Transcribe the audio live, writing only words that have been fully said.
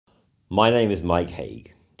My name is Mike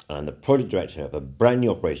Haig, and I'm the project director of a brand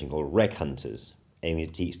new operation called Wreck Hunters, aiming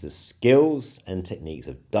to teach the skills and techniques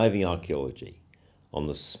of diving archaeology on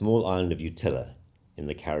the small island of Utila in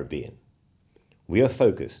the Caribbean. We are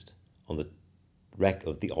focused on the wreck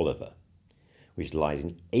of the Oliver, which lies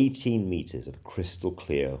in 18 metres of crystal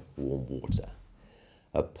clear warm water.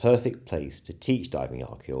 A perfect place to teach diving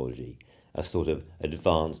archaeology, a sort of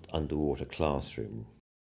advanced underwater classroom.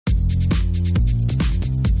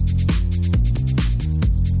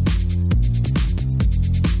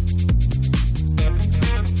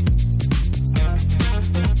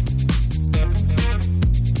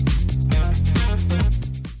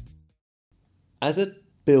 As a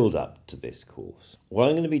build-up to this course, what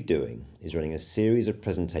I'm going to be doing is running a series of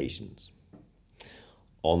presentations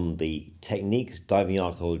on the techniques diving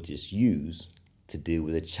archaeologists use to deal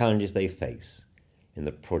with the challenges they face in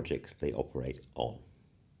the projects they operate on.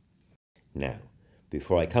 Now,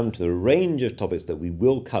 before I come to the range of topics that we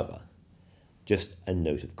will cover, just a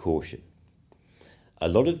note of caution. A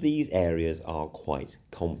lot of these areas are quite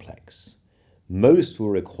complex. Most will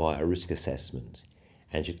require a risk assessment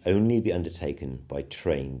and should only be undertaken by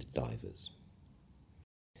trained divers.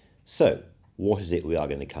 So, what is it we are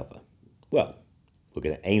going to cover? Well, we're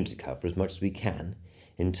going to aim to cover as much as we can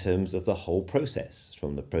in terms of the whole process,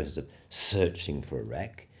 from the process of searching for a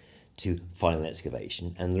wreck to final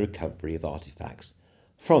excavation and the recovery of artefacts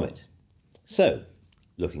from it. So,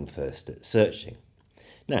 looking first at searching.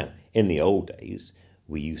 Now, in the old days,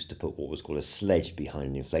 we used to put what was called a sledge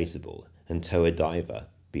behind an inflatable and tow a diver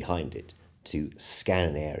behind it to scan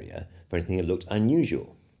an area for anything that looked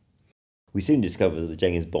unusual. We soon discovered that the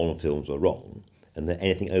James Bond films were wrong and that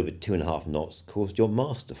anything over 2.5 knots caused your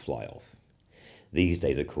mast to fly off. These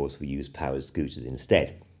days, of course, we use powered scooters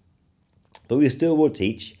instead. But we still will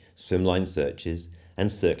teach swimline searches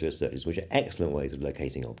and circular searches, which are excellent ways of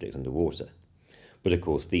locating objects underwater. But of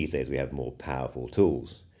course, these days we have more powerful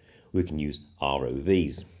tools. We can use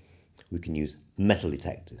ROVs. We can use metal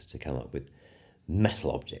detectors to come up with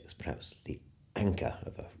metal objects, perhaps the anchor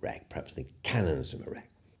of a wreck, perhaps the cannons from a wreck.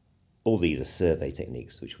 All these are survey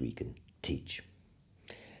techniques which we can teach.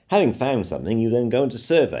 Having found something, you then go into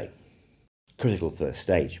survey. Critical first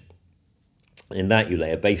stage. In that you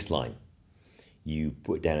lay a baseline. You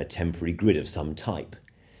put down a temporary grid of some type.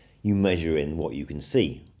 You measure in what you can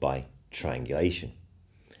see by triangulation.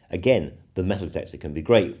 Again, the metal detector can be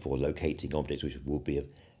great for locating objects which will be of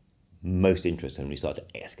most interest when we start to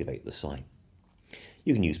excavate the site.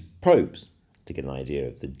 You can use probes to get an idea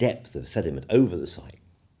of the depth of sediment over the site.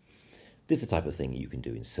 This is the type of thing you can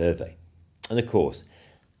do in survey. And of course,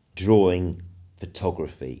 drawing,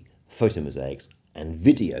 photography, photomosaics and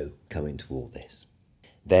video come into all this.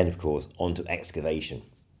 Then, of course, on to excavation,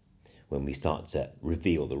 when we start to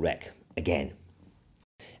reveal the wreck again.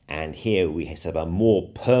 And here we set up a more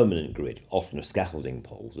permanent grid, often of scaffolding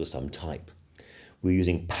poles of some type. We're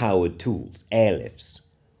using powered tools, airlifts,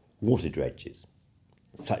 water dredges,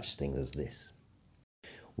 such things as this.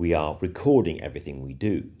 We are recording everything we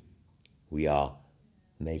do. We are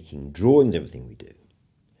making drawings of everything we do.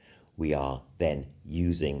 We are then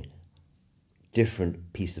using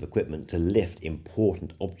different pieces of equipment to lift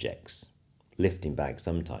important objects, lifting bags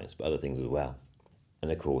sometimes, but other things as well.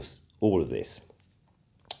 And of course, all of this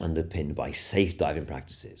underpinned by safe diving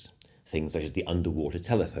practices, things such as the underwater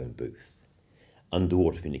telephone booth,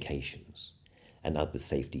 underwater communications, and other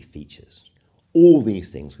safety features. All these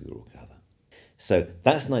things we will cover. So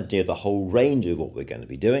that's an idea of the whole range of what we're going to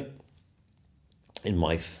be doing. In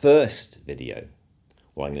my first video,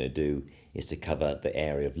 what I'm going to do is to cover the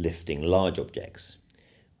area of lifting large objects,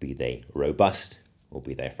 be they robust or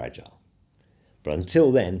be they fragile. But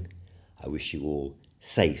until then, I wish you all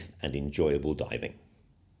safe and enjoyable diving.